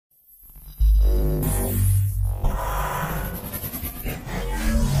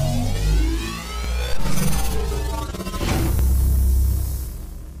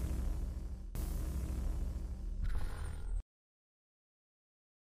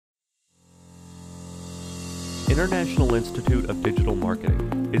International Institute of Digital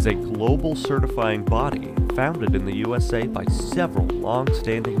Marketing is a global certifying body founded in the USA by several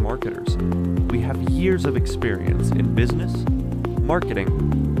long-standing marketers. We have years of experience in business, marketing,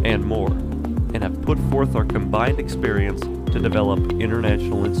 and more, and have put forth our combined experience to develop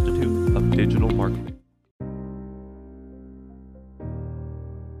International Institute of Digital Marketing.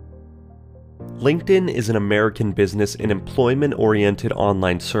 LinkedIn is an American business and employment-oriented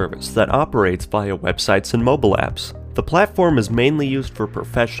online service that operates via websites and mobile apps. The platform is mainly used for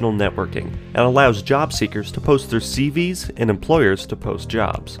professional networking and allows job seekers to post their CVs and employers to post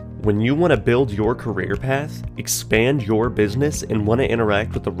jobs. When you want to build your career path, expand your business, and want to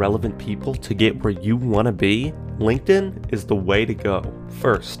interact with the relevant people to get where you want to be, LinkedIn is the way to go.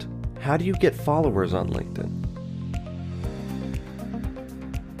 First, how do you get followers on LinkedIn?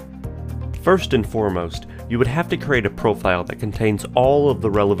 First and foremost, you would have to create a profile that contains all of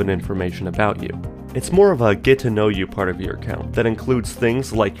the relevant information about you. It's more of a get-to-know-you part of your account that includes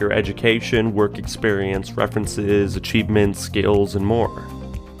things like your education, work experience, references, achievements, skills, and more.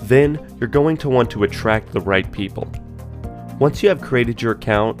 Then, you're going to want to attract the right people. Once you have created your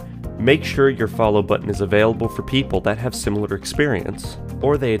account, make sure your follow button is available for people that have similar experience,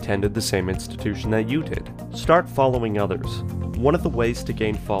 or they attended the same institution that you did. Start following others. One of the ways to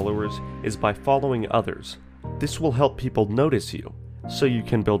gain followers is by following others. This will help people notice you, so you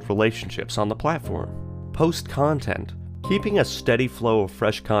can build relationships on the platform. Post content. Keeping a steady flow of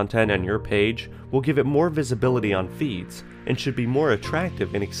fresh content on your page will give it more visibility on feeds and should be more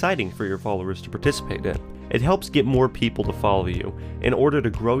attractive and exciting for your followers to participate in. It helps get more people to follow you in order to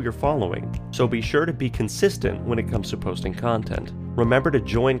grow your following, so be sure to be consistent when it comes to posting content. Remember to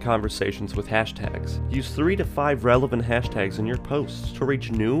join conversations with hashtags. Use 3 to 5 relevant hashtags in your posts to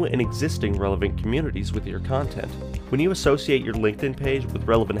reach new and existing relevant communities with your content. When you associate your LinkedIn page with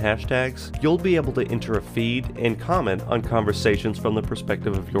relevant hashtags, you'll be able to enter a feed and comment on conversations from the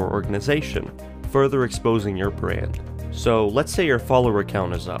perspective of your organization, further exposing your brand. So let's say your follower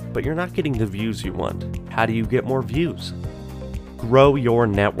count is up, but you're not getting the views you want. How do you get more views? Grow your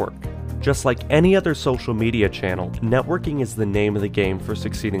network. Just like any other social media channel, networking is the name of the game for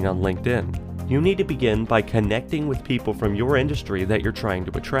succeeding on LinkedIn. You need to begin by connecting with people from your industry that you're trying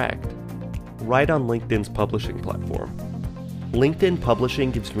to attract. Write on LinkedIn's publishing platform. LinkedIn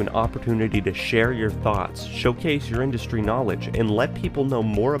Publishing gives you an opportunity to share your thoughts, showcase your industry knowledge, and let people know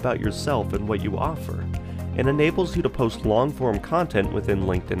more about yourself and what you offer. It enables you to post long-form content within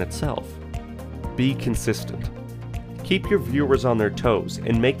LinkedIn itself. Be consistent. Keep your viewers on their toes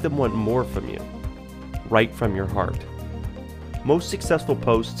and make them want more from you. Write from your heart. Most successful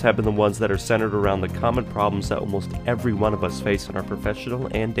posts have been the ones that are centered around the common problems that almost every one of us face in our professional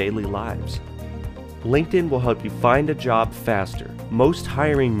and daily lives. LinkedIn will help you find a job faster. Most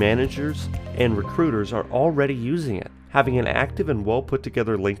hiring managers and recruiters are already using it. Having an active and well put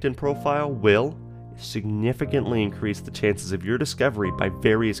together LinkedIn profile will significantly increase the chances of your discovery by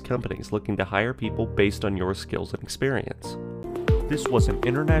various companies looking to hire people based on your skills and experience. This was an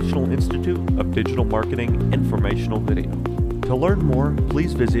International Institute of Digital Marketing informational video. To learn more,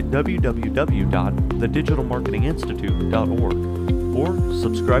 please visit www.thedigitalmarketinginstitute.org or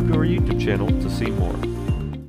subscribe to our YouTube channel to see more.